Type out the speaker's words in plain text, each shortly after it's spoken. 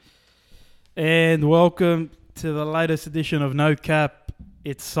And welcome to the latest edition of No Cap.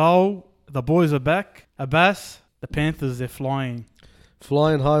 It's Sol. The boys are back. Abbas, the Panthers, they're flying.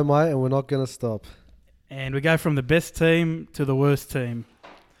 Flying high, mate, and we're not going to stop. And we go from the best team to the worst team.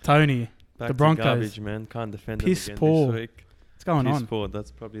 Tony, Back the to Broncos. garbage, man. Can't defend Piss them again poor. this week. What's going Piss on? poor.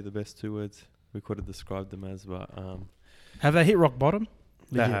 That's probably the best two words we could have described them as. But Have they hit rock bottom?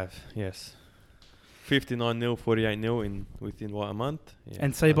 they Legit. have, yes. 59-0, 48-0 within what, a month? Yeah,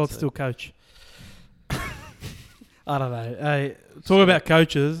 And I'd Seabold's say. still coach. I don't know. Hey, talk about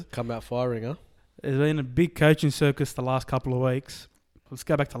coaches. Come out firing, huh? There's been a big coaching circus the last couple of weeks. Let's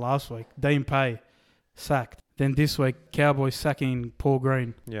go back to last week. Dean Pay sacked. Then this week, Cowboys sacking Paul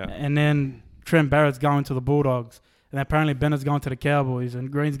Green. Yeah. And then Trent Barrett's going to the Bulldogs. And apparently Bennett's going to the Cowboys.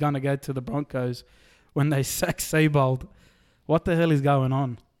 And Green's going to go to the Broncos when they sack Seabold. What the hell is going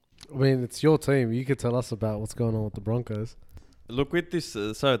on? I mean, it's your team. You could tell us about what's going on with the Broncos. Look, with this,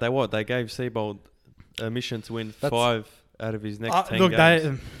 so they gave Seabold a mission to win 5 out of his next 10 look,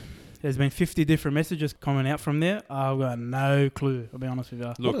 games. There's been 50 different messages coming out from there. I've got no clue, I'll be honest with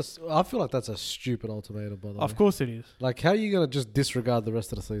you. Look, I feel like that's a stupid ultimatum, by the way. Of course it is. Like, how are you going to just disregard the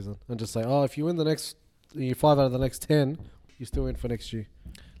rest of the season and just say, oh, if you win you 5 out of the next 10, you're still in for next year?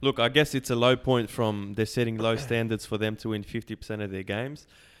 Look, I guess it's a low point from they're setting low standards for them to win 50% of their games.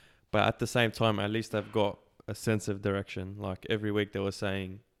 But at the same time, at least they've got a sense of direction. Like every week they were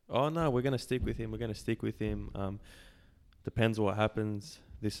saying, oh, no, we're going to stick with him. We're going to stick with him. Depends what happens,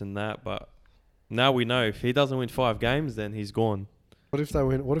 this and that. But now we know if he doesn't win 5 games, then he's gone. What if they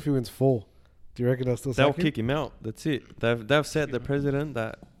win? What if he wins 4? Do you reckon they'll still They'll sack him? kick him out. That's it. They've set the precedent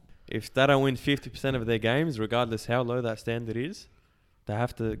that if they don't win 50% of their games, regardless how low that standard is, they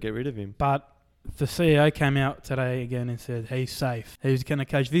have to get rid of him. But the CEO came out today again and said he's safe. He's going to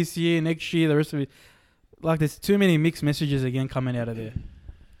coach this year, next year, the rest of it. Like, there's too many mixed messages again coming out of there.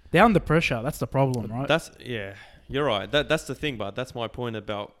 They're under pressure. That's the problem, right? Yeah, you're right. That's the thing, but that's my point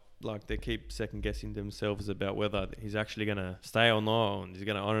about, like, they keep second-guessing themselves about whether he's actually going to stay or not, and he's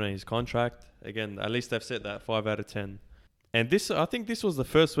going to honour his contract. Again, at least they've set that 5 out of 10. And I think this was the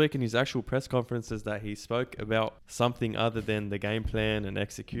first week in his actual press conferences that he spoke about something other than the game plan and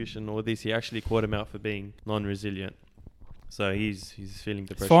execution. All this, he actually called him out for being non-resilient. So he's feeling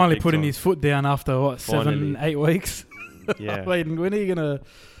the pressure. He's finally big putting time. his foot down after, Finally. 7-8 weeks? Yeah. Wait, when are you going to...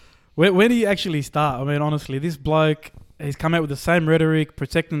 When do you actually start? I mean, honestly, this bloke, he's come out with the same rhetoric,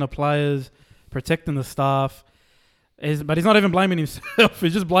 protecting the players, protecting the staff. But he's not even blaming himself.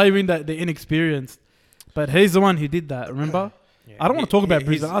 He's just blaming that they're inexperienced. But he's the one who did that, remember? Yeah. I don't want to talk about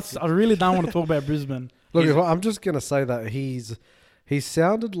Brisbane. I really don't want to talk about Brisbane. Look, I'm just going to say that he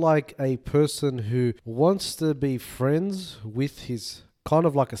sounded like a person who wants to be friends with his kind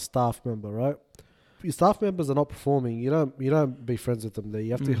of like a staff member, right? Your staff members are not performing. You don't be friends with them there.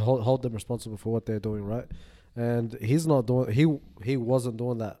 You have to hold them responsible for what they're doing, right? And he's not doing. He wasn't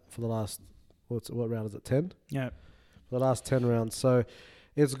doing that for the last what round is it? 10? Yeah. The last 10 rounds. So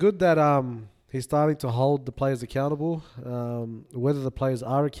it's good that he's starting to hold the players accountable. Whether the players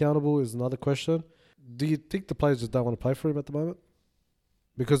are accountable is another question. Do you think the players just don't want to play for him at the moment?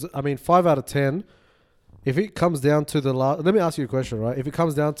 Because, I mean, 5 out of 10, if it comes down to the last... Let me ask you a question, right? If it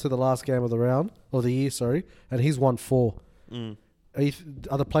comes down to the last game of the round, or the year, and he's won 4,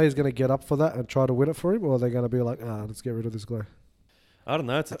 are the players going to get up for that and try to win it for him? Or are they going to be like, let's get rid of this guy? I don't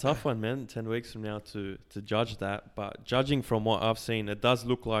know. It's a tough one, man. 10 weeks from now to judge that. But judging from what I've seen, it does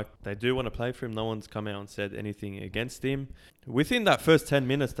look like they do want to play for him. No one's come out and said anything against him. Within that first 10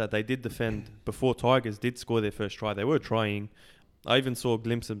 minutes that they did defend before Tigers did score their first try, they were trying. I even saw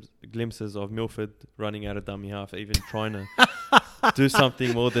glimpses of Milford running out of dummy half, even trying to do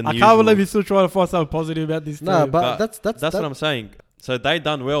something more than usual. I can't believe you're still trying to find something positive about this No, team. but that's what I'm saying. So they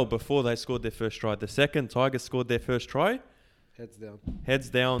done well before they scored their first try. The second Tigers scored their first try, Heads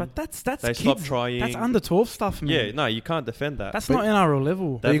down. But that's they kids. stopped trying. That's under 12 stuff, man. Yeah, no, you can't defend that. That's not NRL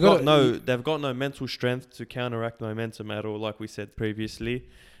level. They've got no mental strength to counteract momentum at all, like we said previously.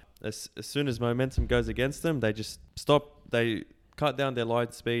 As soon as momentum goes against them, they just stop. They cut down their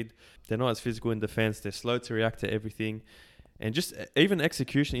line speed. They're not as physical in defense. They're slow to react to everything. And just even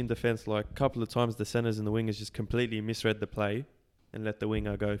execution in defense, like a couple of times the centers and the wingers just completely misread the play and let the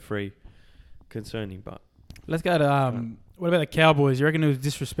winger go free. Concerning, but... Let's go to... what about the Cowboys? You reckon it was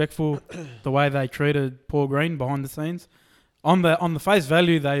disrespectful the way they treated Paul Green behind the scenes? On the face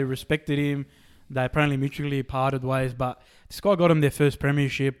value, they respected him. They apparently mutually parted ways, but this guy got him their first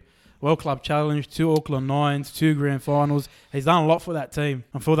premiership, World Club Challenge, 2 Auckland Nines, 2 grand finals. He's done a lot for that team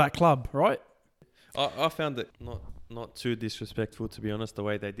and for that club, right? I found it not too disrespectful, to be honest, the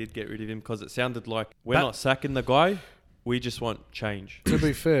way they did get rid of him, because it sounded like we're not sacking the guy. we just want change. To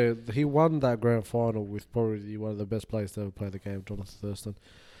be fair, he won that grand final with probably one of the best players to ever play the game, Jonathan Thurston.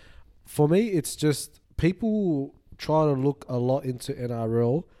 For me, it's just people try to look a lot into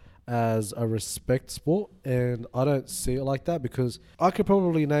NRL as a respect sport, and I don't see it like that, because I could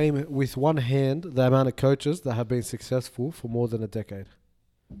probably name with one hand the amount of coaches that have been successful for more than a decade.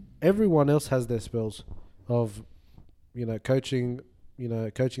 Everyone else has their spells of, coaching their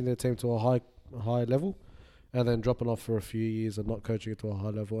team to a high level, and then dropping off for a few years and not coaching it to a high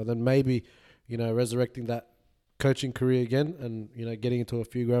level, and then maybe, resurrecting that coaching career again and, getting into a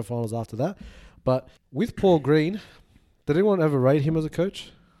few grand finals after that. But with Paul Green, did anyone ever rate him as a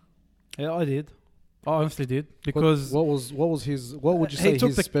coach? Yeah, I did. I honestly did, because what would you say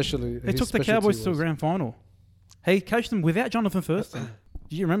his specialty? He took the Cowboys to a grand final. He coached them without Jonathan Thurston.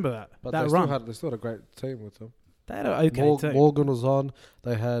 Do you remember that? But that they run. still had a great team with them. They had an okay team. Morgan was on.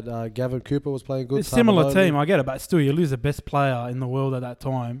 They had Gavin Cooper was playing good. It's a similar team, I get it, but still, you lose the best player in the world at that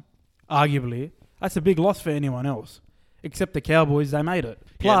time, arguably. That's a big loss for anyone else. Except the Cowboys, they made it.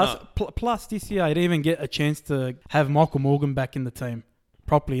 Plus this year, they didn't even get a chance to have Michael Morgan back in the team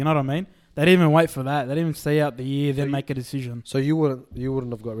properly. You know what I mean? They didn't even wait for that. They didn't even see out the year, then make a decision. So you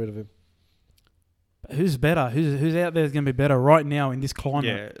wouldn't have got rid of him? But who's better? Who's out there is going to be better right now in this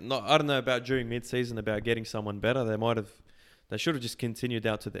climate? Yeah, I don't know about during mid-season about getting someone better. They should have just continued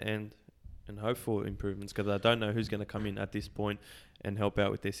out to the end and hope for improvements, because I don't know who's going to come in at this point and help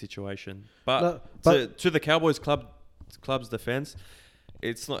out with their situation. But to the Cowboys club's defense,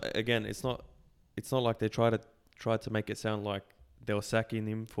 it's not like they tried to make it sound like they were sacking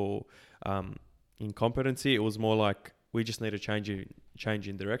him for incompetency. It was more like, we just need a change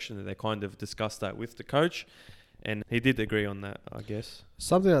in direction, and they kind of discussed that with the coach, and he did agree on that, I guess.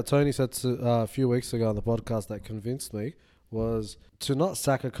 Something that Tony said a few weeks ago on the podcast that convinced me was to not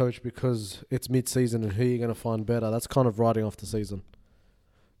sack a coach because it's mid-season and who you're going to find better. That's kind of writing off the season.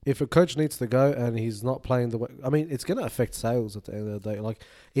 If a coach needs to go and he's not playing the way... I mean, it's going to affect sales at the end of the day. Like,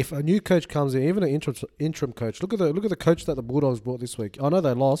 if a new coach comes in, even an interim coach... Look at the coach that the Bulldogs brought this week. I know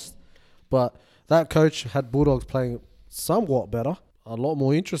they lost, but that coach had Bulldogs playing somewhat better, a lot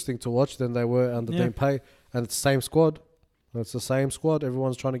more interesting to watch than they were under Dean Pay. And it's the same squad. It's the same squad.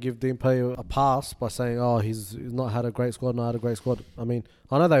 Everyone's trying to give Dean Pay a pass by saying, he's not had a great squad, not had a great squad. I mean,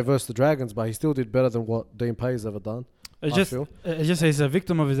 I know they versed the Dragons, but he still did better than what Dean Pay's ever done. It's just he's a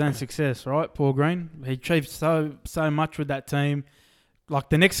victim of his own success, right? Paul Green. He achieved so much with that team. Like,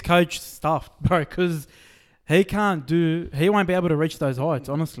 the next coach stuffed, bro, because he won't be able to reach those heights,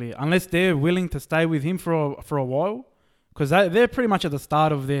 honestly, unless they're willing to stay with him for a while, because they're pretty much at the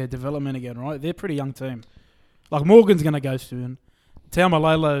start of their development again, right? They're a pretty young team. Like, Morgan's going to go soon.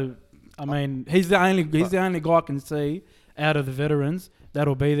 Taumalolo, I mean, he's the only guy I can see out of the veterans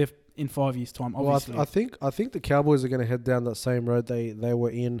that'll be there in 5 years' time, obviously. Well, I think the Cowboys are going to head down that same road they were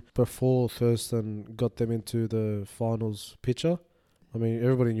in before Thurston got them into the finals picture. I mean,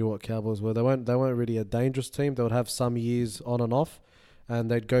 everybody knew what Cowboys were. They weren't really a dangerous team. They would have some years on and off, and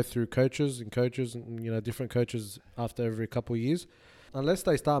they'd go through coaches and different coaches after every couple of years. Unless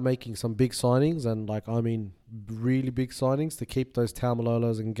they start making some big signings, and really big signings to keep those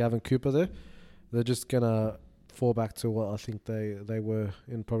Taumalolos and Gavin Cooper there, they're just going to fall back to what I think they were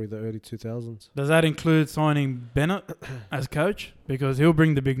in probably the early 2000s. Does that include signing Bennett as coach? Because he'll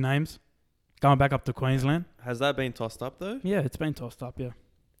bring the big names going back up to Queensland. Has that been tossed up though? Yeah, it's been tossed up, yeah.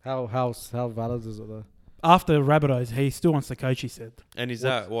 How valid is it though? After Rabbitohs, he still wants to coach, he said. And is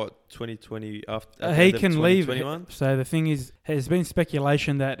that 2020 after he can leave. So the thing is, there's been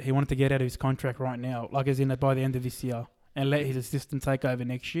speculation that he wanted to get out of his contract right now, like as in by the end of this year, and let his assistant take over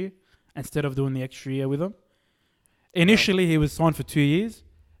next year instead of doing the extra year with him. Initially, he was signed for 2 years.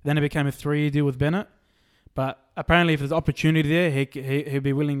 Then it became a 3-year deal with Bennett. But apparently, if there's opportunity there, he'll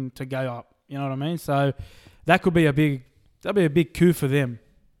be willing to go up. You know what I mean? So that'd be a big coup for them.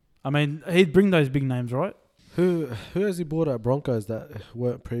 I mean, he'd bring those big names, right? Who has he bought at Broncos that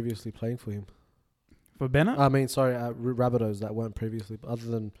weren't previously playing for him? For Bennett? Rabbitohs that weren't previously, other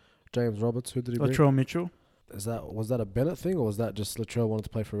than James Roberts. Who did he bring? Latrell Mitchell. Was that a Bennett thing, or was that just Latrell wanted to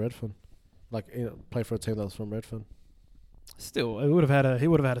play for Redfern? Play for a team that was from Redfern? Still, he would have had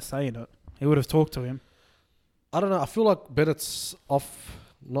a say in it. He would have talked to him. I don't know. I feel like Bennett's off,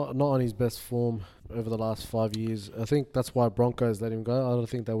 not on his best form over the last 5 years. I think that's why Broncos let him go. I don't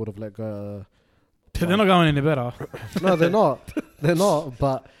think they would have let go. They're not going any better. No, they're not. They're not.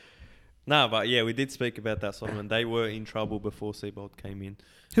 But but yeah, we did speak about that, Solomon. They were in trouble before Seabold came in.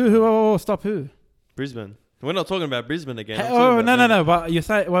 Who? Stop. Who? Brisbane. We're not talking about Brisbane again. No. But you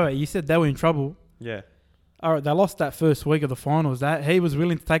said they were in trouble. Yeah. All right, they lost that first week of the finals. That he was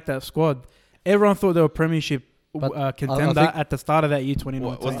willing to take that squad. Everyone thought they were premiership contender think- at the start of that year,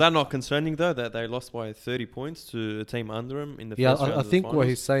 2019. Was that not concerning though that they lost by 30 points to a team under them in the Yeah, first round? I of the think what finals?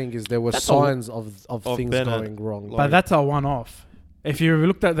 he's saying is there were That's signs of things Bernard, going wrong. like- But that's a one-off. If you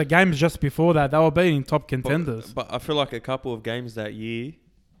looked at the games just before that, they were beating top contenders. But I feel like a couple of games that year,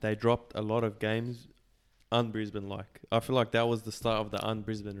 they dropped a lot of games un-Brisbane like. I feel like that was the start of the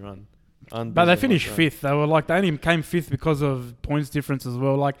un-Brisbane run. But they finished fifth. They were like, they only came fifth because of points difference as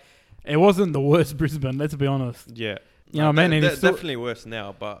well. Like, it wasn't the worst Brisbane, let's be honest. Yeah. You know what I mean? And They're it's still, definitely worse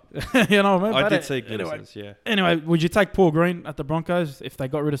now, but you know what I mean? I But did see glimpses, yeah. Anyway, would you take Paul Green at the Broncos if they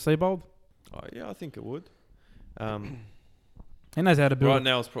got rid of Seabold? Oh, yeah, I think it would. He knows how to build Right it.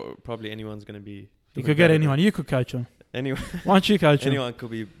 now, it's probably anyone's going to be... You could get anyone. You could coach him. Anyone, Why don't you coach him? anyone could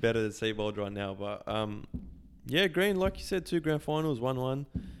be better than Seabold right now, but yeah, Green, like you said, 2 grand finals, 1-1.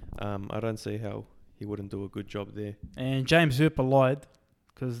 I don't see how he wouldn't do a good job there. And James Hooper lied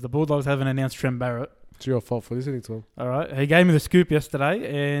because the Bulldogs haven't announced Trent Barrett. It's your fault for listening to him. All right. He gave me the scoop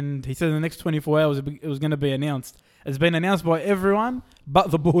yesterday, and he said in the next 24 hours it was going to be announced. It's been announced by everyone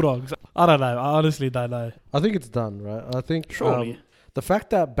but the Bulldogs. I don't know. I honestly don't know. I think it's done, right? I think Surely. the fact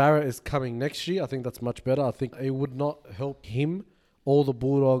that Barrett is coming next year, I think that's much better. I think it would not help him or the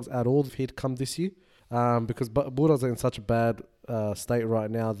Bulldogs at all if he'd come this year, because Bulldogs are in such a bad state right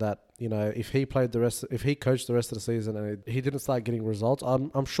now that, you know, if he coached the rest of the season and he didn't start getting results,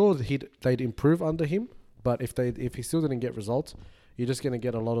 I'm sure they'd improve under him. But if he still didn't get results, you're just going to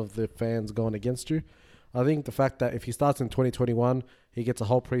get a lot of the fans going against you. I think the fact that if he starts in 2021, he gets a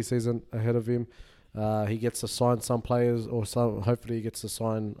whole preseason ahead of him. He gets to sign some players, or hopefully he gets to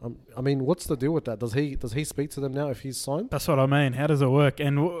sign. I mean, what's the deal with that? Does he speak to them now if he's signed? That's what I mean. How does it work?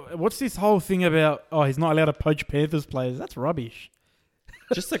 And what's this whole thing about, he's not allowed to poach Panthers players? That's rubbish.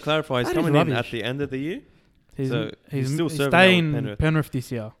 Just to clarify, he's That is coming in at rubbish. the end of the year? He's still serving staying out with Penrith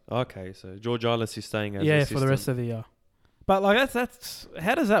this year. Okay, so George Ellis is staying as Yeah, assistant. for the rest of the year. But like that's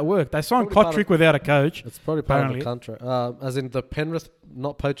how does that work? They signed Probably part Kotrick without a coach. It's probably part Apparently. of the contract. As in the Penrith,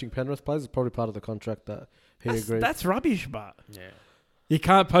 not poaching Penrith players, is probably part of the contract that he agreed. That's rubbish, but Yeah. you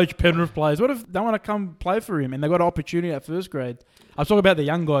can't poach Penrith players. What if they want to come play for him and they got an opportunity at first grade? I'm talking about the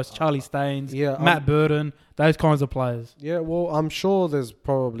young guys, Charlie Staines, Matt Burton, those kinds of players. Yeah, well, I'm sure there's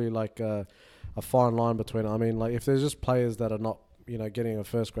probably like a fine line between. I mean, like if there's just players that are not, you know, getting a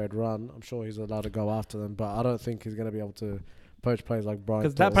first grade run, I'm sure he's allowed to go after them. But I don't think he's going to be able to poach players like Brian.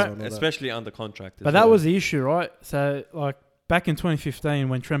 'Cause that Torres and all Especially under contract. But that was the issue, right? So like back in 2015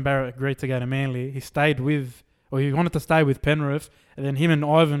 when Trent Barrett agreed to go to Manly, he wanted to stay with Penrith, and then him and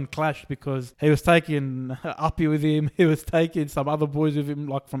Ivan clashed because he was taking Uppy with him, he was taking some other boys with him,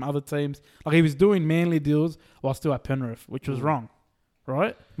 like from other teams. Like he was doing Manly deals while still at Penrith, which was wrong,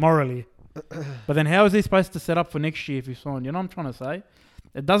 right? Morally. But then how is he supposed to set up for next year if he's signed? You know what I'm trying to say?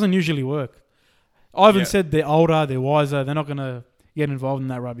 It doesn't usually work. Ivan said they're older, they're wiser, they're not going to get involved in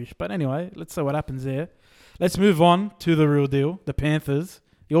that rubbish. But anyway, let's see what happens there. Let's move on to the real deal, the Panthers.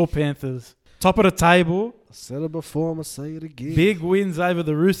 Your Panthers. Top of the table. I said it before, I'm going to say it again. Big wins over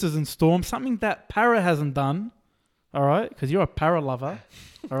the Roosters and Storm. Something that Para hasn't done. All right? Because you're a Para lover.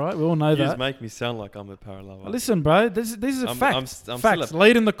 All right? We all know You that. just make me sound like I'm a power lover. Listen, bro. This is a fact. I'm still Facts.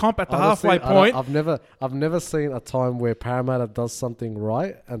 Leading the comp at the halfway point. I've never seen a time where Parramatta does something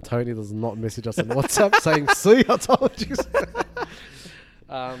right and Tony does not message us on WhatsApp saying, "See, I told you."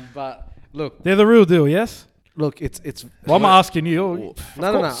 But look, They're the real deal, yes? look, it's. Well, I'm asking you.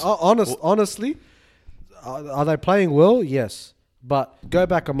 No. Honestly, are they playing well? Yes, but go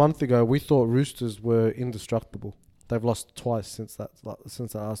back a month ago, we thought Roosters were indestructible. They've lost twice since the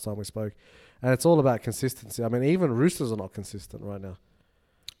last time we spoke, and it's all about consistency. I mean, even Roosters are not consistent right now.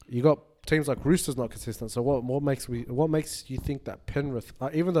 You got teams like Roosters not consistent. So what makes you think that Penrith,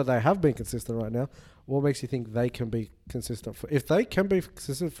 even though they have been consistent right now, what makes you think they can be consistent? If they can be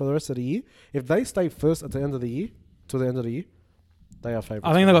consistent for the rest of the year, if they stay first at the end of the year, to the end of the year, they are favourites.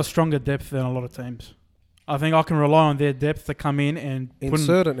 I think they've got stronger depth than a lot of teams. I think I can rely on their depth to come in and in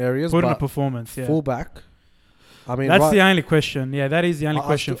certain areas, put in a but performance. Yeah. fullback. I mean, That's the only question. Yeah, that is the only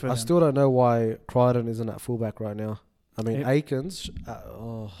question for them. I still don't know why Crichton isn't at fullback right now. I mean, Aikens.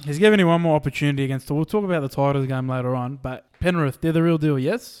 He's giving him one more opportunity against. We'll talk about the Tigers game later on. But Penrith, they're the real deal,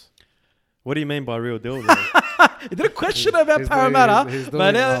 yes? What do you mean by real deal? Though? You did a question about Parramatta. He's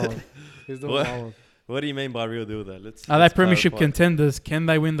but doing well. What do you mean by real deal? Though, are they premiership contenders? Can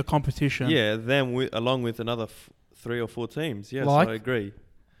they win the competition? Yeah, them along with another 3 or 4 teams. Yes, Like? I agree.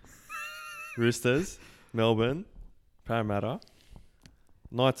 Roosters, Melbourne, Parramatta.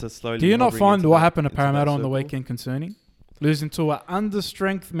 Knights are slowly. Do you not hovering find into what that- happened to into that Parramatta on the circle. weekend concerning? Losing to an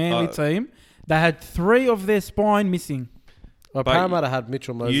understrength Manly team. They had 3 of their spine missing. Well, But Parramatta had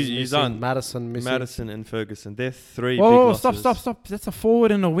Mitchell Moses you missing, don't- Madison missing. Madison and Ferguson, they're three Whoa, big whoa, losses. stop. That's a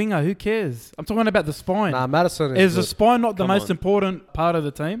forward and a winger. Who cares? I'm talking about the spine. Nah, Madison Is is the good. spine not the Come most on. important part of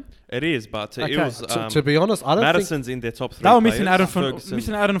the team? It is, but Okay. it was. To be honest, I don't Madison's in their top three. They were missing players.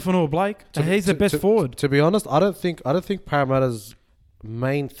 Adam Fanua-Blake. He's the best forward. To be honest, I don't think Parramatta's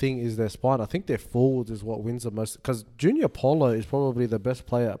main thing is their spine. I think their forwards is what wins the most. Because Junior Polo is probably the best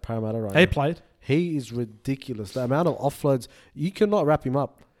player at Parramatta right He now. played. He is ridiculous. The amount of offloads, you cannot wrap him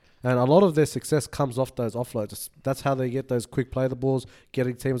up. And a lot of their success comes off those offloads. That's how they get those quick play the balls,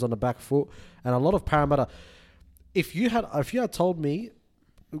 getting teams on the back foot. And a lot of Parramatta, if you had told me,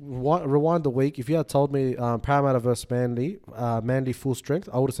 rewind the week, if you had told me Parramatta versus Manly, Manly full strength,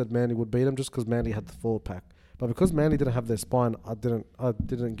 I would have said Manly would beat them just because Manly had the forward pack. But because Manly didn't have their spine, I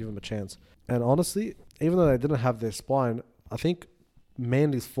didn't give them a chance. And honestly, even though they didn't have their spine, I think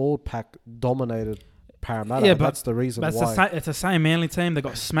Manly's forward pack dominated Parramatta. Yeah, and but that's the reason But why. it's the same Manly team. They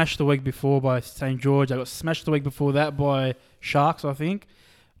got smashed the week before by St. George. They got smashed the week before that by Sharks, I think.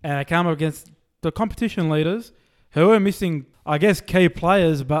 And they came up against the competition leaders who were missing, I guess, key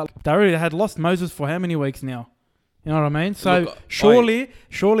players, but they already had lost Moses for how many weeks now? You know what I mean? So Look,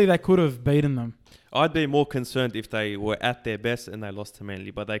 surely they could have beaten them. I'd be more concerned if they were at their best and they lost to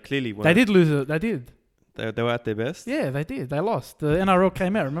Manly, but they clearly weren't. They did lose it. They did. They were at their best. Yeah, they did. They lost. The NRL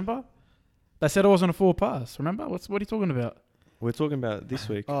came out, remember? They said it wasn't a full pass, remember? What are you talking about? We're talking about this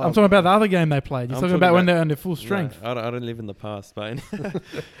week. Oh, I'm talking about the other game they played. You're I'm talking talking about when about- they're on their full strength. No, I don't live in the past, but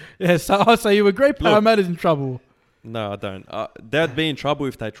Yeah, so you agree Parramatta's in trouble. no, I don't. They'd be in trouble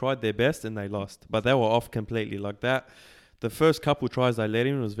if they tried their best and they lost, but they were off completely like that. The first couple tries they let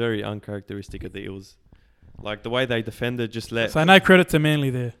in was very uncharacteristic of the Eels. Like the way they defended, just let. So no credit to Manly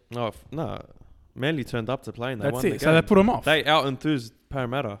there. No, Manly turned up to play and they That's won the it. game. So they put them off. They out-enthused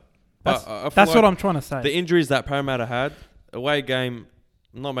Parramatta. That's, But I feel that's like what I'm trying to say. the injuries that Parramatta had, away game,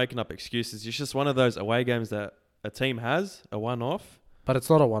 I'm not making up excuses. It's just one of those away games that a team has, a one-off, but it's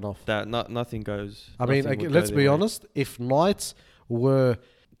not a one-off. that nothing goes. I mean, nothing would let's go be their way. honest. If Knights were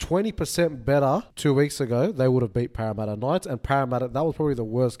 20% better 2 weeks ago, they would have beat Parramatta. Knights and Parramatta, that was probably the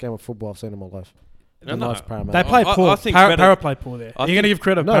worst game of football I've seen in my life. No, The no. Knights Parramatta. They played I poor. think Para better- played poor there. I You're going to give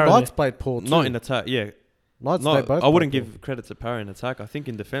credit No, Para Knights there. played poor too. Not in attack, yeah. Knights, No, they both I wouldn't played poor. give credit to Parra in attack. I think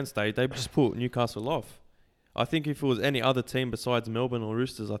in defence, they just put Newcastle off. I think if it was any other team besides Melbourne or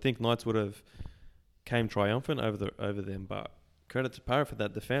Roosters, I think Knights would have came triumphant over them. But credit to Parra for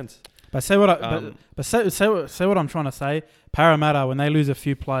that defence. But say what I'm trying to say. Parramatta, when they lose a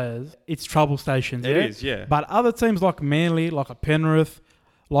few players, it's trouble stations. It yeah? is, yeah. But other teams like Manly, like a Penrith,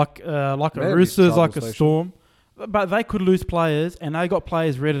 like a Manly's Roosters, trouble like a station. Storm, but they could lose players, and they got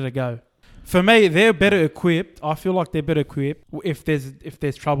players ready to go. For me, they're better equipped. I feel like they're better equipped if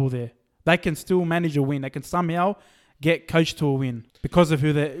there's trouble there. They can still manage a win. They can somehow get coached to a win because of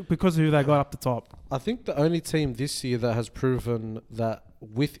who they got up the top. I think the only team this year that has proven that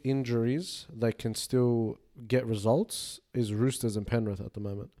with injuries they can still get results is Roosters and Penrith at the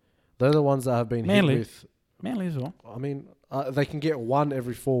moment. They're the ones that have been Manly. hit with. Manly as well. I mean, they can get one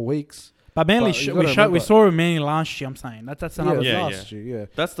every 4 weeks. But Manly, But you gotta we remember- saw with Manly last year. I'm saying that's another. Yeah. last year, yeah.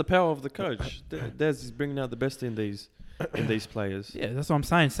 That's the power of the coach. Des is bringing out the best in these players. Yeah, that's what I'm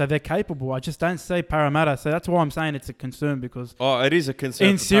saying. So they're capable. I just don't see Parramatta. So that's why I'm saying it's a concern because Oh, it is a concern.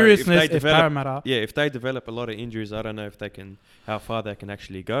 in for Parra. seriousness, if develop, Parramatta, if they develop a lot of injuries, I don't know if they can, how far they can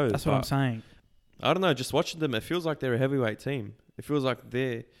actually go. that's what I'm But saying. I don't know. Just watching them, it feels like they're a heavyweight team. It feels like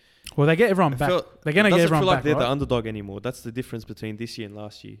they're. Well, they get everyone it back. feel- They're going to it get doesn't everyone feel like back, they're the right? underdog anymore. That's the difference between this year and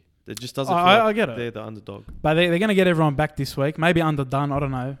last year. It just doesn't feel I like get it. they're the underdog. But they're going to get everyone back this week. Maybe underdone. I don't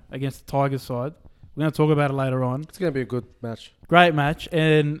know. Against the Tigers side. We're going to talk about it later on. It's going to be a good match. Great match.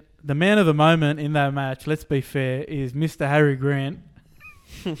 And the man of the moment in that match, let's be fair, is Mr. Harry Grant.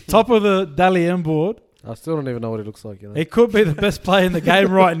 Top of the Dally M board. I still don't even know what it looks like. You know? He could be the best player in the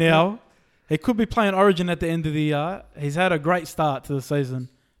game right now. He could be playing Origin at the end of the year. He's had a great start to the season.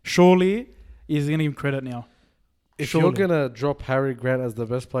 Surely, he's going to give him credit now. If Surely. you're going to drop Harry Grant as the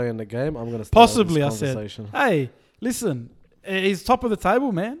best player in the game, I'm going to start Possibly, this I said. conversation. Hey, listen. He's top of the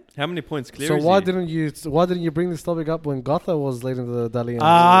table, man. How many points clear So is why he? didn't you bring this topic up when Gotha was leading the Dally M?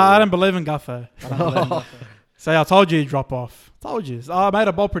 I don't believe in Gutho. So I told you he'd drop off. Told you. I made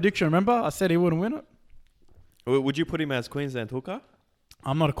a bold prediction, remember? I said he wouldn't win it. Would you put him as Queensland hooker?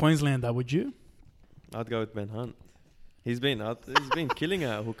 I'm not a Queenslander, would you? I'd go with Ben Hunt. He's been killing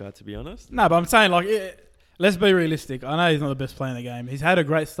a hooker, to be honest. No, but I'm saying, let's be realistic. I know he's not the best player in the game. He's had a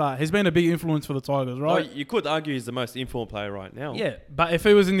great start. He's been a big influence for the Tigers, right? Oh, you could argue he's the most informed player right now. Yeah, but if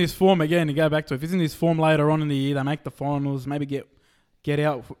he was in this form again, to go back to, if he's in this form later on in the year, they make the finals, maybe get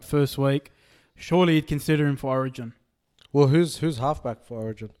out first week, surely you'd consider him for Origin. Well, who's halfback for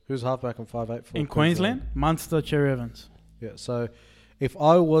Origin? Who's halfback and 5'8" for In Queensland, Munster, Cherry Evans. Yeah. So if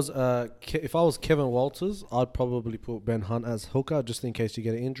I was Kevin Walters, I'd probably put Ben Hunt as hooker just in case you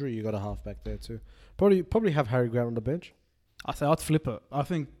get an injury. You got a halfback there too. Probably have Harry Grant on the bench. I say I'd flip it. I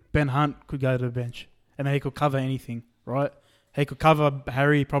think Ben Hunt could go to the bench, and then he could cover anything, right? He could cover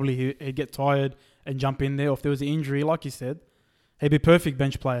Harry. Probably he'd get tired and jump in there. Or if there was an injury, like you said, he'd be perfect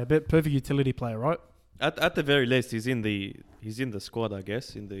bench player, perfect utility player, right? At the very least, he's in the squad, I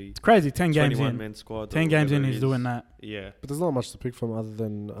guess. In the It's crazy. 10 games in. 21-man squad. 10 games in, he's doing that. Yeah. But there's not much to pick from other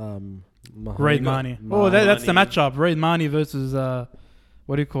than Reid Marnie. Oh, that's the matchup. Reid Marnie versus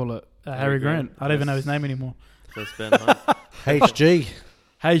what do you call it? Harry Grant. I don't even know his name anymore. That's Ben Hunt. HG.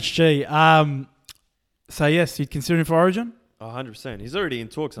 HG. So yes, you'd consider him for Origin? 100%. He's already in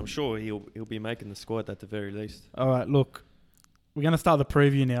talks. I'm sure he'll be making the squad at the very least. All right, look, we're going to start the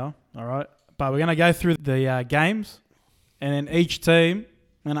preview now, all right? But we're going to go through the games, and then each team,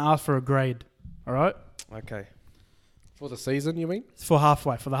 I'm going to ask for a grade, all right? Okay. For the season, you mean? It's for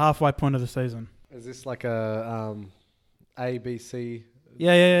the halfway point of the season. Is this like a A, B, C?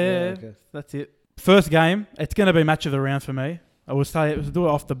 Yeah. Okay. That's it. First game, it's going to be match of the round for me. I will say we'll do it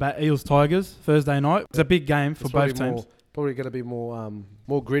off the bat. Eels Tigers Thursday night. It's a big game for both teams. Probably going to be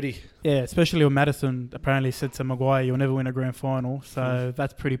more gritty. Yeah, especially when Madison apparently said to Maguire, "You'll never win a grand final." So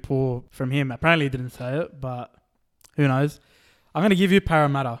that's pretty poor from him. Apparently he didn't say it, but who knows? I'm going to give you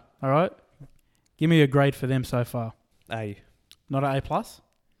Parramatta. All right, give me a grade for them so far. A. Not an A plus.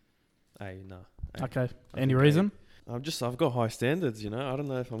 A, no. A. Okay. Any reason? I've got high standards, you know. I don't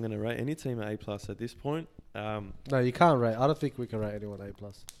know if I'm going to rate any team an A plus at this point. No, you can't rate. I don't think we can rate anyone A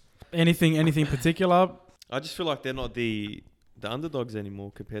plus. Anything particular? I just feel like they're not the underdogs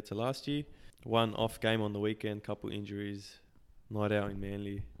anymore compared to last year. One off game on the weekend, couple injuries, night out in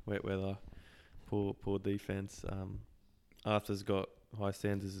Manly, wet weather, poor defense. Arthur's got high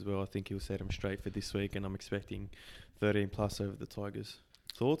standards as well. I think he'll set them straight for this week, and I'm expecting 13 plus over the Tigers.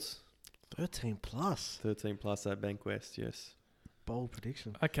 Thoughts? 13 plus. 13 plus at Bankwest, yes. Bold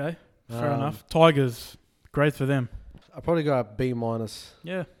prediction. Okay, fair enough. Tigers, great for them. I'll probably go at B minus.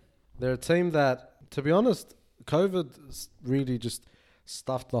 Yeah. They're a team that, to be honest, COVID really just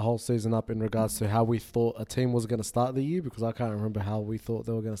stuffed the whole season up in regards to how we thought a team was going to start the year, because I can't remember how we thought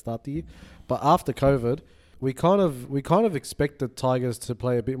they were going to start the year. But after COVID, we kind of expected Tigers to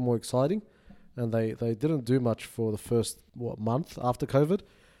play a bit more exciting, and they didn't do much for the first month after COVID.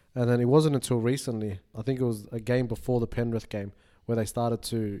 And then it wasn't until recently, I think it was a game before the Penrith game, where they started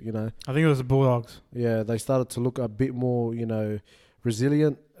to, I think it was the Bulldogs. Yeah, they started to look a bit more,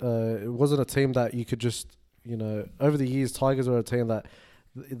 resilient. It wasn't a team that you could just, over the years, Tigers were a team that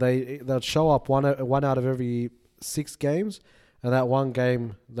they'd show up one out of every 6 games, and that one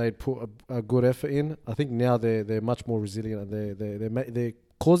game they'd put a good effort in. I think now they're much more resilient, and they're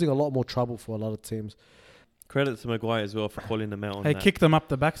causing a lot more trouble for a lot of teams. Credit to Maguire as well for calling them out on He that. kicked them up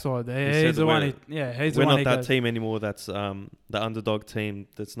the backside. He's the one. We're not that team anymore. That's the underdog team.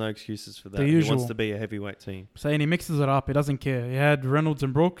 There's no excuses for that. The He usual. wants to be a heavyweight team. So and he mixes it up. He doesn't care. He had Reynolds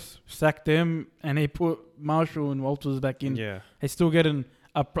and Brooks, sacked them, and he put Marshall and Walters back in. Yeah. He's still getting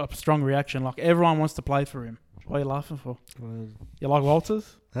a strong reaction. Like everyone wants to play for him. What are you laughing for? You like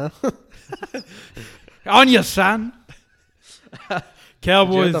Walters? Huh? On your son.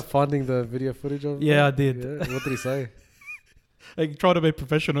 Cowboys. Did you end up finding the video footage of Yeah, that? I did. Yeah. What did he say? He tried to be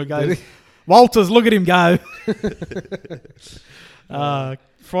professional, guys. Walters, look at him go.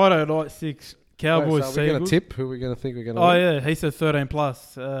 Friday night 6. Cowboys. Wait, so are we going to tip who we're going to think we're going to Oh, win? yeah. He said 13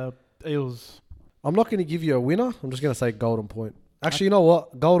 plus. Eels. I'm not going to give you a winner. I'm just going to say golden point. Actually, you know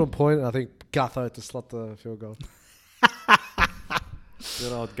what? Golden point, I think Gutho to slot the field goal.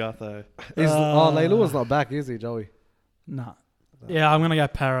 Good old Gutho. Leilua's not back, is he, Joey? Nah. Yeah, I'm going to go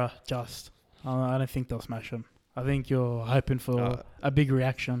Para just. I don't think they'll smash him. I think you're hoping for a big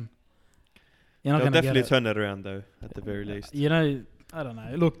reaction. You're not They'll going to definitely get it. turn it around, though, at the very least. I don't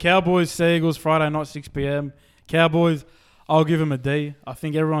know. Look, Cowboys, Seagulls, Friday night, 6 p.m. Cowboys, I'll give them a D. I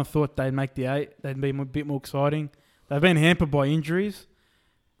think everyone thought they'd make the 8. They'd be a bit more exciting. They've been hampered by injuries.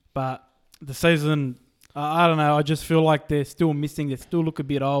 But the season, I don't know. I just feel like they're still missing. They still look a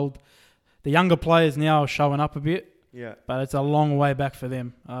bit old. The younger players now are showing up a bit. Yeah. But it's a long way back for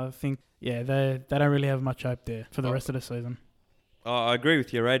them. I think, they don't really have much hope there for the rest of the season. I agree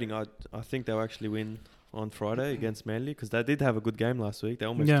with your rating. I think they'll actually win on Friday against Manly, because they did have a good game last week. They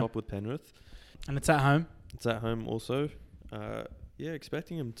almost topped with Penrith. And it's at home. It's at home also.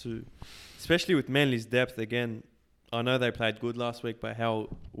 Expecting them to, especially with Manly's depth again. I know they played good last week, but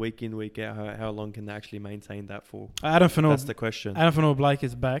how week in, week out, how long can they actually maintain that for? Adam Fanua, That's the question. Adam Fanua Blake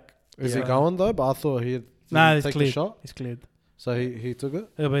is back. Is he going, though? But I thought he Nah, he he's take the cleared. shot? He's cleared. So he took it?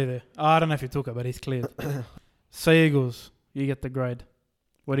 He'll be there. I don't know if he took it, but he's cleared. Sea Eagles, you get the grade.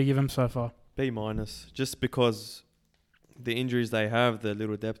 What do you give him so far? B-, just because the injuries they have, the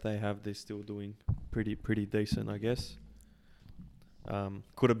little depth they have, they're still doing pretty decent, I guess.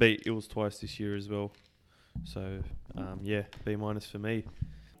 Could have beat Eels twice this year as well. So, yeah, B- for me.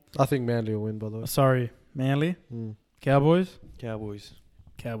 I think Manly will win, by the way. Sorry, Manly. Cowboys.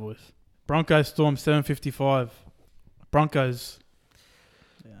 Broncos Storm 755. Broncos.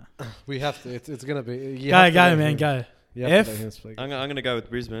 Yeah. We have to. It's going to be... Go, man, go. F. I'm going to go with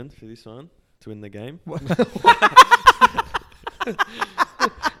Brisbane for this one to win the game. No,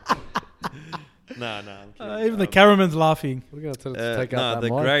 I'm kidding. Even the cameraman's laughing. We're going to take out that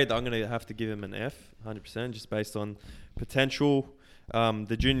the mic. grade, I'm going to have to give him an F, 100%, just based on potential.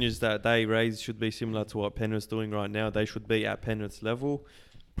 The juniors that they raise should be similar to what Penrith's doing right now. They should be at Penrith's level.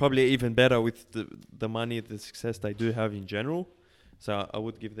 Probably even better with the money, the success they do have in general. So I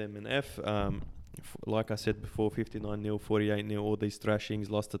would give them an F. Like I said before, 59-0, 48-0, all these thrashings,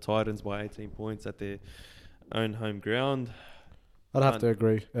 lost to Titans by 18 points at their own home ground. I'd have to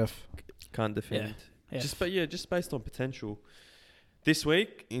agree, F. Can't defend. Yeah. Just based on potential. This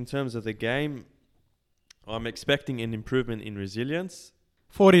week, in terms of the game, I'm expecting an improvement in resilience.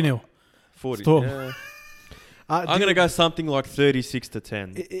 40-0. 40. Storm. Yeah. I'm going to go something like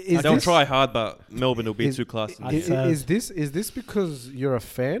 36-10. They'll try hard, but Melbourne will be too classy. Is this because you're a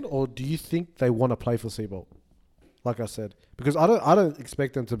fan, or do you think they want to play for Seabolt? Like I said, because I don't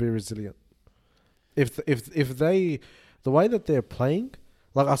expect them to be resilient. If they, the way that they're playing,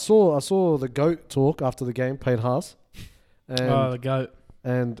 like I saw the GOAT talk after the game, Payne Haas. The GOAT.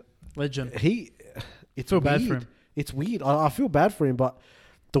 And legend. It's feel weird. bad for him. It's weird. I feel bad for him, but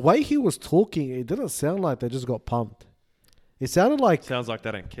the way he was talking, it didn't sound like they just got pumped. It sounded like... Sounds like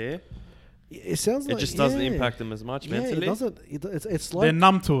they don't care. It sounds like... It just doesn't impact them as much mentally. It doesn't... It's like... They're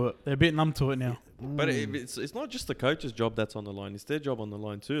numb to it. They're a bit numb to it now. But it's not just the coach's job that's on the line. It's their job on the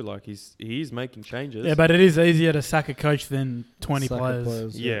line too. Like he's making changes. Yeah, but it is easier to sack a coach than 20 Sack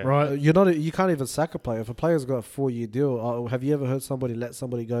players. Yeah. Right? You can't even sack a player. If a player's got a 4-year deal, have you ever heard somebody let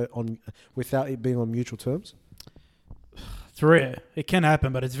somebody go on without it being on mutual terms? It's rare. It can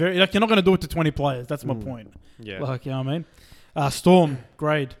happen, but it's very... Like, you're not going to do it to 20 players. That's my point. Yeah. Like, you know what I mean? Storm,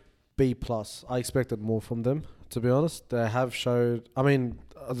 grade. B+. I expected more from them, to be honest. They have showed... I mean,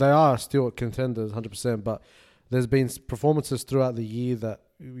 they are still contenders, 100%, but there's been performances throughout the year that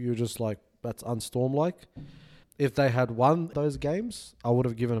you're just like, that's unstorm-like. If they had won those games, I would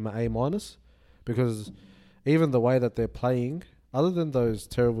have given them an A-, because even the way that they're playing... Other than those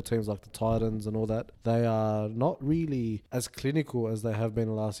terrible teams like the Titans and all that, they are not really as clinical as they have been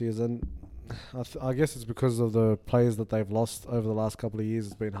in last years. And I guess it's because of the players that they've lost over the last couple of years.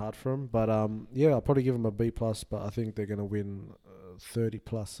 It's been hard for them. But yeah, I'll probably give them a B+, but I think they're going to win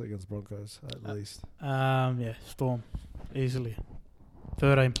 30+ against Broncos at least. Yeah, Storm. Easily.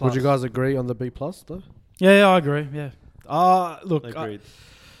 13+. Would you guys agree on the B+ though? Yeah, I agree. Yeah. Look. Agreed.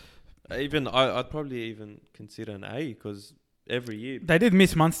 I'd probably even consider an A because... Every year, they did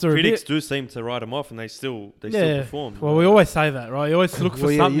miss Munster. Critics do seem to write them off, and they still perform. Well, we always say that, right? You always look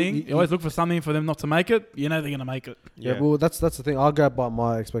for something. You always look for something for them not to make it. You know they're going to make it. Yeah. Well, that's the thing. I'll go by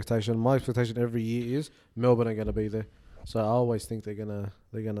my expectation. My expectation every year is Melbourne are going to be there. So I always think they're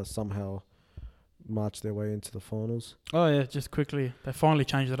gonna somehow march their way into the finals. Oh yeah, just quickly, they finally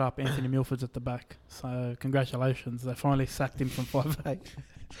changed it up. Anthony Milford's at the back, so congratulations. They finally sacked him from 5'8".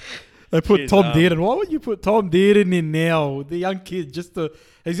 They put Tom Dearden. Why would you put Tom Dearden in now? The young kid, he's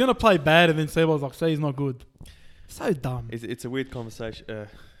going to play bad and then Seabolt's like, say he's not good. So dumb. It's a weird combination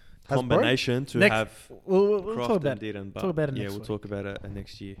to have We'll Croft talk about and Dearden. Talk about it next we'll week. talk about it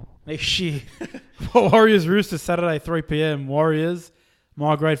next year. Next year. Warriors Roosters Saturday 3 p.m. Warriors,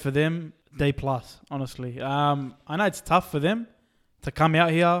 my grade for them, D+, honestly. I know it's tough for them to come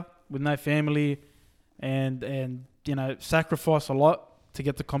out here with no family and sacrifice a lot to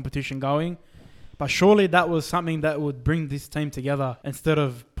get the competition going. But surely that was something that would bring this team together instead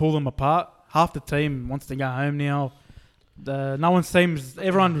of pull them apart. Half the team wants to go home now.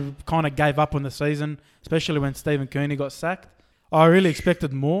 Everyone kind of gave up on the season, especially when Stephen Kearney got sacked. I really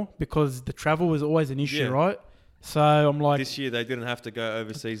expected more because the travel was always an issue, right? So I'm like... This year they didn't have to go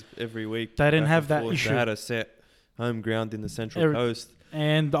overseas every week. They didn't have that issue. They had a set home ground in the Central Coast.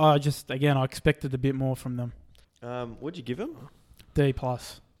 And I expected a bit more from them. What'd you give them? D+.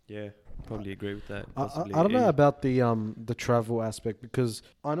 Yeah, probably agree with that. I don't know about the travel aspect because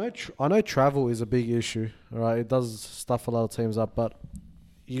I know travel is a big issue. Right, it does stuff a lot of teams up, but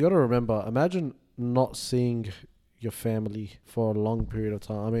you got to remember. Imagine not seeing your family for a long period of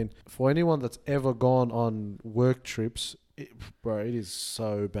time. I mean, for anyone that's ever gone on work trips, it is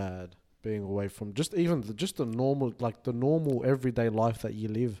so bad being away from just the normal everyday life that you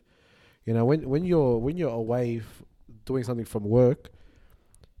live. You know, when you're away doing something from work,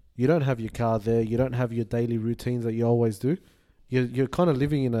 you don't have your car there. You don't have your daily routines that you always do. You're kind of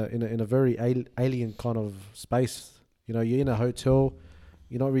living in a very alien kind of space. You know, you're in a hotel.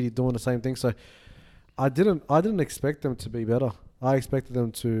 You're not really doing the same thing. So I didn't expect them to be better. I expected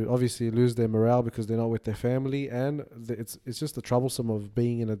them to obviously lose their morale because they're not with their family, and it's just the troublesome of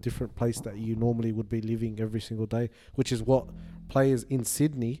being in a different place that you normally would be living every single day, which is what players in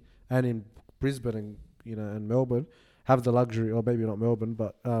Sydney and in Brisbane and Melbourne have the luxury, or maybe not Melbourne,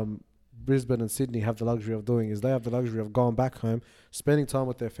 but Brisbane and Sydney have the luxury of doing, is they have the luxury of going back home, spending time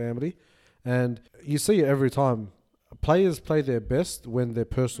with their family, and you see it every time. Players play their best when their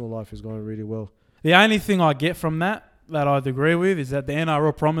personal life is going really well. The only thing I get from that I'd agree with is that the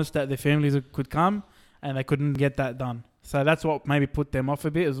NRL promised that their families could come and they couldn't get that done. So that's what maybe put them off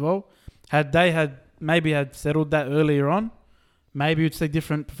a bit as well. Had they had settled that earlier on, maybe you'd see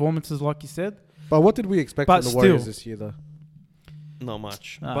different performances like you said. But what did we expect from the Warriors this year though? Not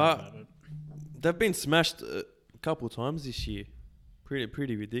much. But they've been smashed a couple of times this year.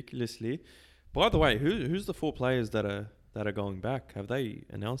 Pretty ridiculously. By the way, who's the 4 players that are going back? Have they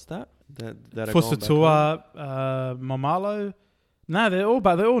announced that are going back? Momalo. No, they're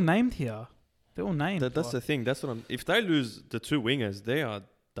all named here. They're all named. That's the thing. That's what if they lose the 2 wingers, they are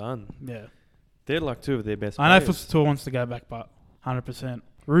done. Yeah. They're like 2 of their best I know players. Fusatua wants to go back, but 100%.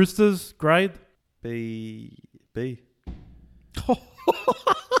 Roosters, grade? B. B.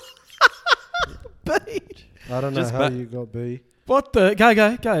 I don't know how you got B. What the?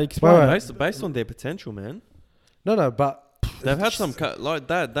 Go. Explain. Based on their potential, man. No, but they've had some like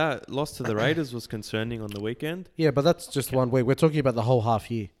that. That loss to the Raiders was concerning on the weekend. Yeah, but that's just 1 week. We're talking about the whole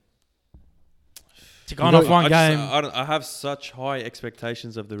half year. It's gone off one game. I have such high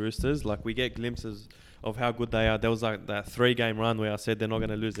expectations of the Roosters. Like, we get glimpses of how good they are. There was like that 3-game run where I said they're not going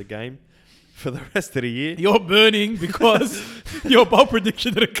to lose a game for the rest of the year. You're burning because your bold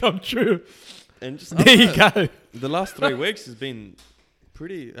prediction didn't come true. And just there you go. The last 3 weeks has been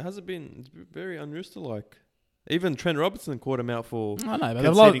it's very un-Rooster-like. Even Trent Robertson caught him out for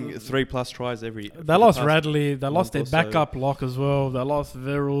conceding 3+ tries every. They lost Radley. They lost their backup lock as well. They lost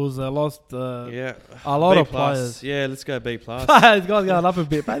Verrills. They lost a lot of players. Yeah, let's go B+. These guys going up a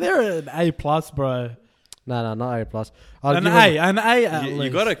bit, but they're an A+, bro. No, not A+. An A at least. You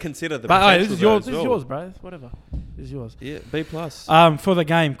got to consider the. But this is yours. This is yours, bro. Whatever. This is yours. Yeah, B+. For the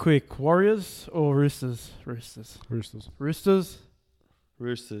game, quick. Warriors or Roosters? Roosters.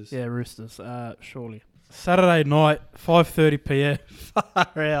 Yeah, Roosters. Surely. Saturday night, 5:30 p.m.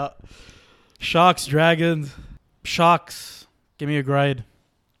 Far out. Sharks, Dragons. Sharks. Give me a grade.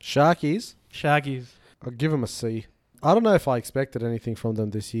 Sharkies. I'll give them a C. I don't know if I expected anything from them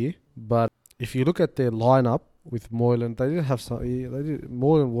this year, but if you look at their lineup with Moylan, they did have some.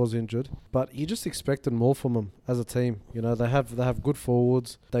 Moylan was injured, but you just expected more from them as a team. You know, they have good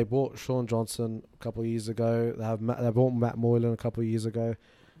forwards. They bought Sean Johnson a couple of years ago. They bought Matt Moylan a couple of years ago.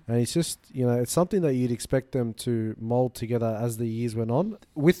 And it's just, it's something that you'd expect them to mould together as the years went on.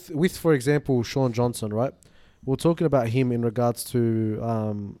 With for example, Sean Johnson, right? We're talking about him in regards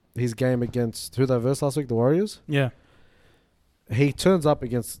to his game against who they versed last week, the Warriors. Yeah. He turns up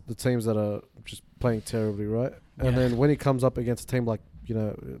against the teams that are just playing terribly, right? And then when he comes up against a team like,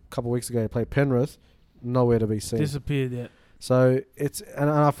 a couple of weeks ago, he played Penrith, nowhere to be seen. Disappeared, yeah. So and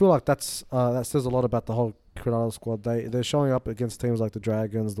I feel like that says a lot about the whole Cronulla squad. They're showing up against teams like the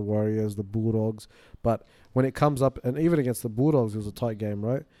Dragons, the Warriors, the Bulldogs, but when it comes up, and even against the Bulldogs, it was a tight game,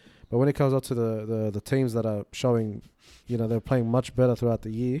 right? But when it comes up to the teams that are showing, they're playing much better throughout the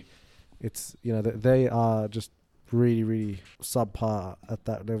year, it's they are just really, really subpar at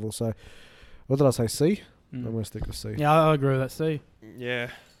that level. So, what did I say? C? I'm gonna stick with C. Yeah, I agree with that. C. Yeah,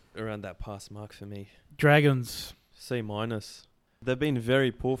 around that pass mark for me. Dragons. C-. They've been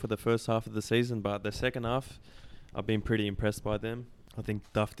very poor for the first half of the season, but the second half, I've been pretty impressed by them. I think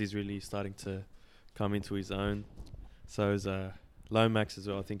Dufty's really starting to come into his own. So is Lomax as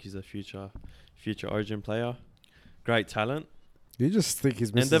well. I think he's a future Origin player. Great talent. You just think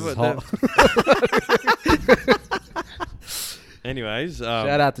his missus is hot. Anyways.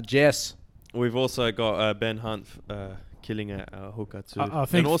 Shout out to Jess. We've also got Ben Hunt killing a hooker too. I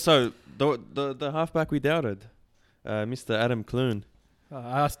think and also the halfback we doubted. Mr. Adam Clune.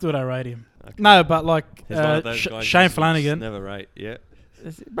 I still don't rate him. Okay. No, but Shane Flanagan. Never rate, yeah.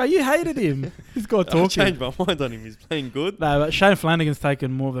 But you hated him. He's got I talking. changed my mind on him. He's playing good. No, but Shane Flanagan's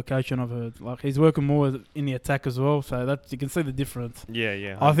taken more of the coaching I've heard. Like he's working more in the attack as well, so that you can see the difference.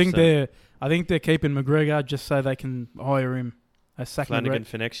 Yeah. I think 100%. they're keeping McGregor just so they can hire him as second Flanagan grade.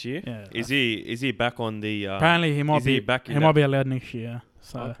 for next year. Yeah. Is he back on the? Apparently he might is be he back in he might be allowed next year.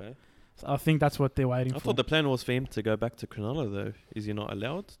 So, Okay. so I think that's what they're waiting I for. thought the plan was for him to go back to Cronulla though. Is he not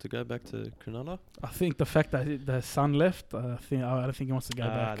allowed to go back to Cronulla? I think the fact that the son left, I don't think he wants to go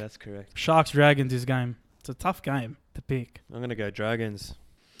back. That's correct. Sharks Dragons is game. It's a tough game to pick. I'm gonna go Dragons.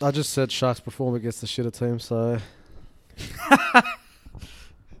 I just said Sharks perform against the shitter team, so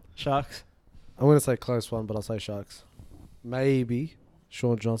Sharks. I'm going to say close one, but I'll say Sharks. Maybe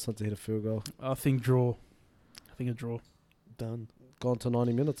Sean Johnson to hit a field goal. I think draw. I think a draw. Done. Gone to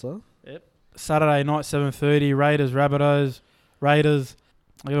 90 minutes, huh? Saturday night, 7:30. Raiders, Rabbitohs. Raiders.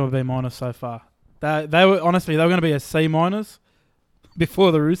 I'm going to be minus so far. They were honestly they were going to be a C minus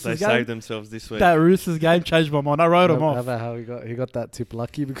before the They Roosters game. saved themselves this week. That Roosters game changed my mind. I wrote them How off. about how he got that tip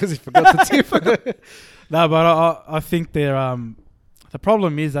lucky because he forgot the tip? No, but I think they're the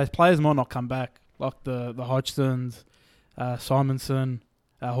problem is those players might not come back, like the Hodgsons, Simonson,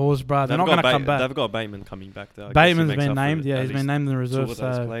 Horsburgh. They're not going to come back. They've got Bateman coming back though. I guess he Bateman's makes been up for named. Yeah, at he's been least named in the two reserve. of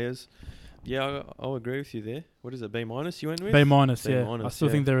those So players. Yeah, I'll agree with you there. What is it? B minus you went with? B minus. B Yeah, minus, I still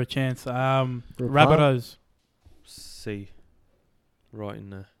yeah. think they're a chance. Rabbitohs. C. Right in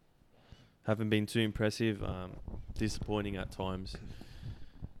there. Haven't been too impressive. Disappointing at times.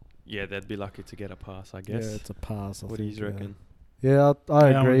 Yeah, they'd be lucky to get a pass, I guess. Yeah, it's a pass. What do you reckon? Yeah, I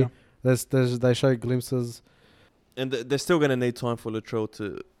Yeah, agree. I'm They show glimpses. And they're still going to need time for Latrell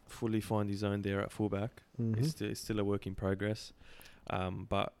to fully find his own there at fullback. Mhm. It's still a work in progress.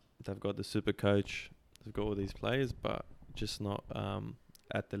 But they've got the super coach. They've got all these players, but just not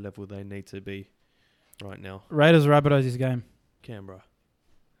at the level they need to be right now. Raiders, Rabbitohs is game. Canberra.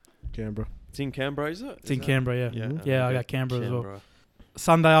 Canberra. It's in Canberra, is it? It's in Canberra. Yeah. Mhm. Yeah, I okay. got Canberra as well.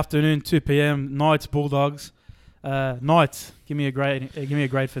 Sunday afternoon, 2 p.m. Knights, Bulldogs. Knights. Give me a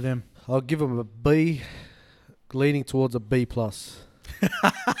grade for them. I'll give them a B, leaning towards a B plus.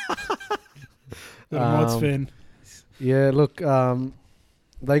 Knights fan. Yeah, look,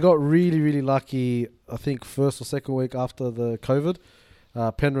 they got really lucky. I think first or second week after the COVID,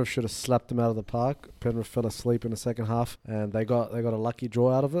 Penrith should have slapped them out of the park. Penrith fell asleep in the second half, and they got a lucky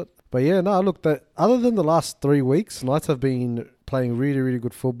draw out of it. But yeah, no, look, other than the last 3 weeks, Knights have been playing really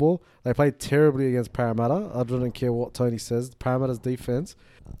good football. They played terribly against Parramatta. I don't care what Tony says. Parramatta's defense.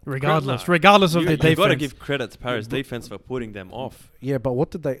 Regardless of their You've defense. got to give credit to Paris defense for putting them off. Yeah, but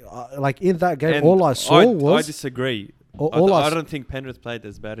what did they like in that game? And All I saw I was disagree. all I I don't think Penrith played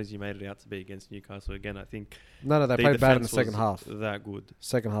as bad as you made it out to be against Newcastle. Again, I think no, they played bad in the second half. That good.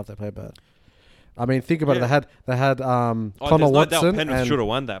 Second half they played bad. I mean, think about Yeah. it. They had Connor There's no Watson. doubt Penrith and should have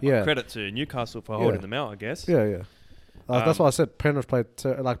won that. But yeah. credit to Newcastle for Yeah. holding them out, I guess. Yeah. That's why I said Penrith played.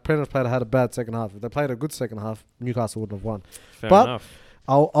 Had a bad second half. If they played a good second half, Newcastle wouldn't have won. Fair But enough.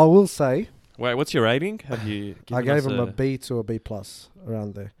 I will say Wait, what's your rating? Have you? I gave them a B to a B plus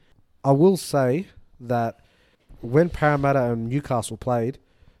around there. I will say that when Parramatta and Newcastle played,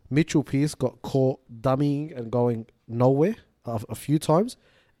 Mitchell Pearce got caught dummying and going nowhere a few times,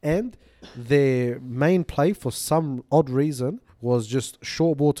 and their main play for some odd reason was just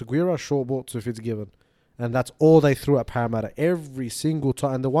short ball to Guerra, short ball to Fitzgibbon. And that's all they threw at Parramatta every single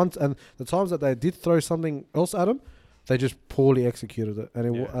time. And the times that they did throw something else at them, they just poorly executed it.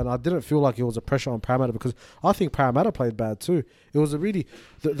 And I didn't feel like it was a pressure on Parramatta because I think Parramatta played bad too. It was a really...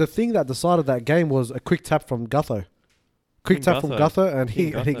 The thing that decided that game was a quick tap from Gutho. Quick tap from Gutho, and he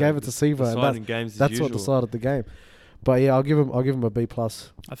gave it to Siva. And that's what decided the game. But yeah, I'll give him a B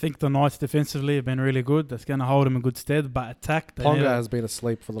plus. I think the Knights defensively have been really good. That's going to hold them in good stead. But attack, Ponga has been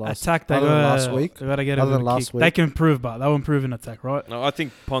asleep for the last. Attack, they other than last got week. They got to get Other a than good last kick. week. They can improve, but they'll improve in attack, right? No, I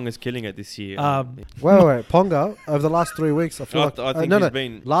think Ponga's killing it this year. Wait. Ponga over the last 3 weeks, I feel like I think he's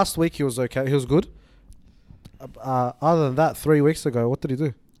been. last week he was okay. He was good. Other than that, 3 weeks ago, what did he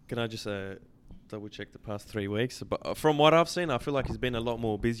do? Can I just double check the past 3 weeks? But from what I've seen, I feel like he's been a lot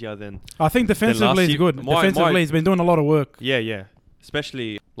more busier than. I think defensively he's good. Defensively, he's been doing a lot of work. Yeah.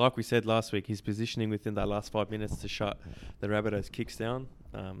 Especially, like we said last week, his positioning within that last 5 minutes to shut the Rabbitohs kicks down.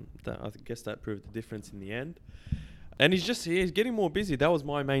 I guess that proved the difference in the end. And he's getting more busy. That was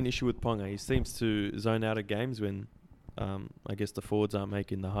my main issue with Ponga. He seems to zone out of games when, I guess the forwards aren't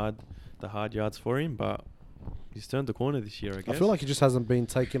making the hard yards for him. But he's turned the corner this year, I guess. I feel like he just hasn't been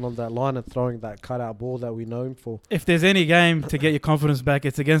taking on that line and throwing that cutout ball that we know him for. If there's any game to get your confidence back,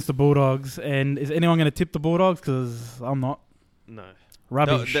 it's against the Bulldogs. And is anyone going to tip the Bulldogs? Because I'm not. No.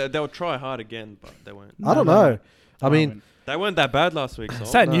 Rubbish. They'll try hard again, but they won't. I don't know. I mean, They weren't that bad last week, so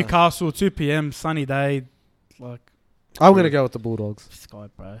It's at No. Newcastle, 2 p.m, sunny day. Like, I'm going to go with the Bulldogs. Sky,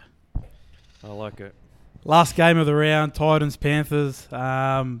 bro. I like it. Last game of the round, Titans, Panthers.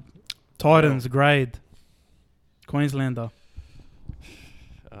 Titans, grade. Queenslander.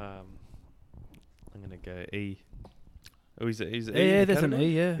 I'm gonna go E. Oh, is it E? Yeah, there's an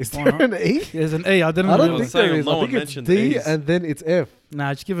E, yeah. Is Why there not? an E? There's an E. I didn't I know. don't think saying there is. no I one think it's mentioned D E's. and then it's F.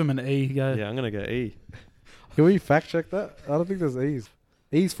 Nah, just give him an E. Go. Yeah, I'm gonna go E. Can we fact check that? I don't think there's E's.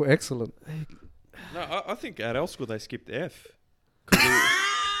 E's for excellent. No, I think at our school they skipped F. 'Cause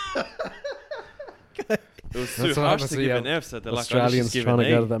it was too That's what harsh happens to to give you an F, so they're like, I Australians just give trying an to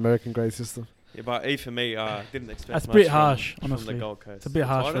E. go to the American grade system. Yeah, but E for me, didn't expect That's a much bit from- harsh, from honestly. the Gold Coast. It's a bit The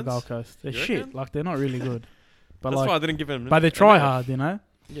harsh for Titans? Gold Coast. They're You shit. reckon? Like, they're not really good. But That's why I like, didn't give them. but they an try F. hard, you know.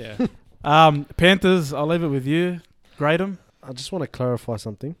 Yeah. Panthers, I'll leave it with you. Grade them. I just want to clarify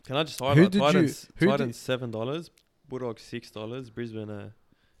something. Can I just Who highlight did you- Titans? who did- Titans $7, Bulldogs $6, Brisbane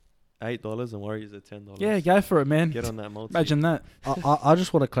 $8, and Warriors are $10. Yeah, go for it, man. Get on that multi. Imagine that. I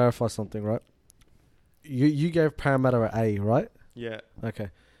just want to clarify something, right? You gave Parramatta an A, right? Yeah. Okay.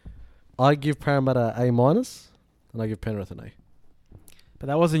 I give Parramatta A minus, and I give Penrith an A. But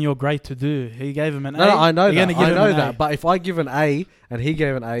that wasn't your grade to do. He gave him an A. No, I know You're that. gonna give I him know an that. A. But if I give an A and he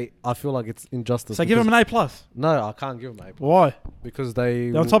gave an A, I feel like it's injustice. So give him an A plus. No, I can't give him A Why? because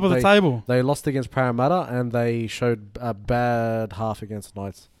They're on top of the table. They lost against Parramatta and they showed a bad half against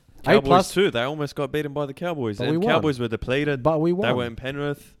Knights. A Cowboys plus, too. They almost got beaten by the Cowboys. But And we won. Cowboys were depleted. but we won. They were in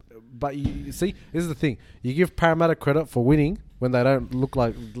Penrith. But you see, this is the thing: you give Parramatta credit for winning when they don't look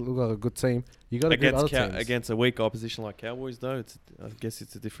like a good team. You got to give other teams. Against a weak opposition like Cowboys, though, I guess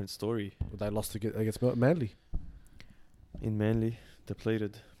it's a different story. They lost against Manly. In Manly,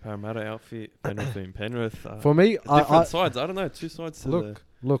 depleted Parramatta outfit, Penrith in Penrith. For me, Different sides. I don't know. Two sides to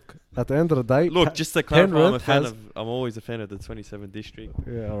look. At the end of the day, Look, just to clarify, Penrith I'm always a fan of the 27th district.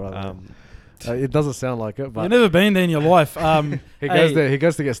 Yeah, all right. It doesn't sound like it, but You've never been there in your life. he goes there. He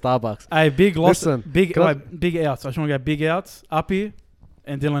goes to get Starbucks. A big loss. Listen, big can I- big outs. I just want to go big outs. Uppy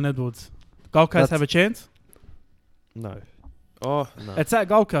and Dylan Edwards. Gold Coast That's- have a chance. No. Oh no. It's at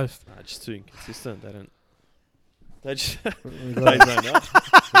Gold Coast. Nah, just too inconsistent. They don't. They just We they got- zone up.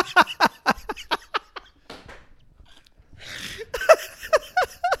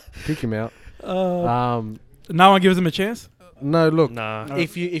 Kick him out. No one gives them a chance. No, look. Nah.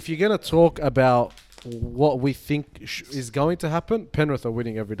 If you're gonna talk about what we think is going to happen, Penrith are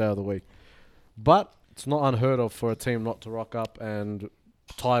winning every day of the week. But it's not unheard of for a team not to rock up and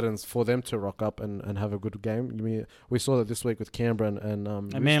Titans for them to rock up and have a good game. I mean, we saw that this week with Canberra and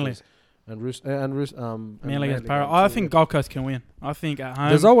Manly. Roosters. And Manly against Parra. game I too. think Gold Coast can win. I think at home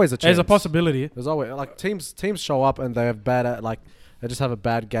There's always a chance. there's a possibility. There's always like teams show up and they have they just have a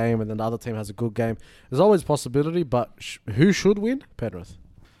bad game and then the other team has a good game. There's always a possibility, but who should win? Penrith.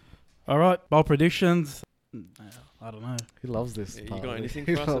 All right, bold predictions. I don't know. He loves this. Yeah, you part got of it. anything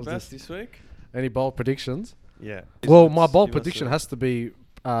He for us, loves Sebastian, this week? Any bold predictions? Yeah. Well, my bold prediction has to be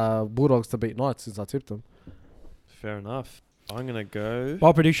Bulldogs to beat Knights since I tipped them. Fair enough. I'm gonna go.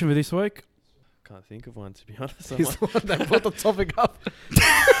 Bold prediction for this week. Can't think of one, to be honest. He's the one that brought the topic up.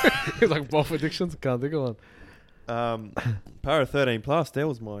 He's like, bold predictions? Can't think of one. Para 13 plus. That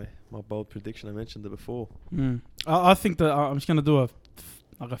was my bold prediction. I mentioned it before. I think that I'm just gonna do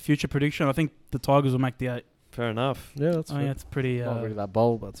a future prediction. I think the Tigers will make the 8. Fair enough. Yeah, that's I mean, fair. it's pretty. Not really that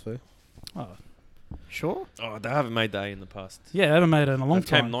bold, but that's fair. Oh, sure. Oh, they haven't made the A in the past. Yeah, they haven't made it in a long They've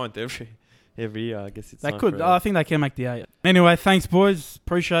came time. ninth every year. I guess it's They time could. for I think they can make the 8. Anyway, thanks, boys.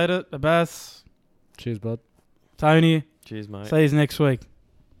 Appreciate it. Abbas, Cheers, bud. Tony. Cheers, mate. See you next week.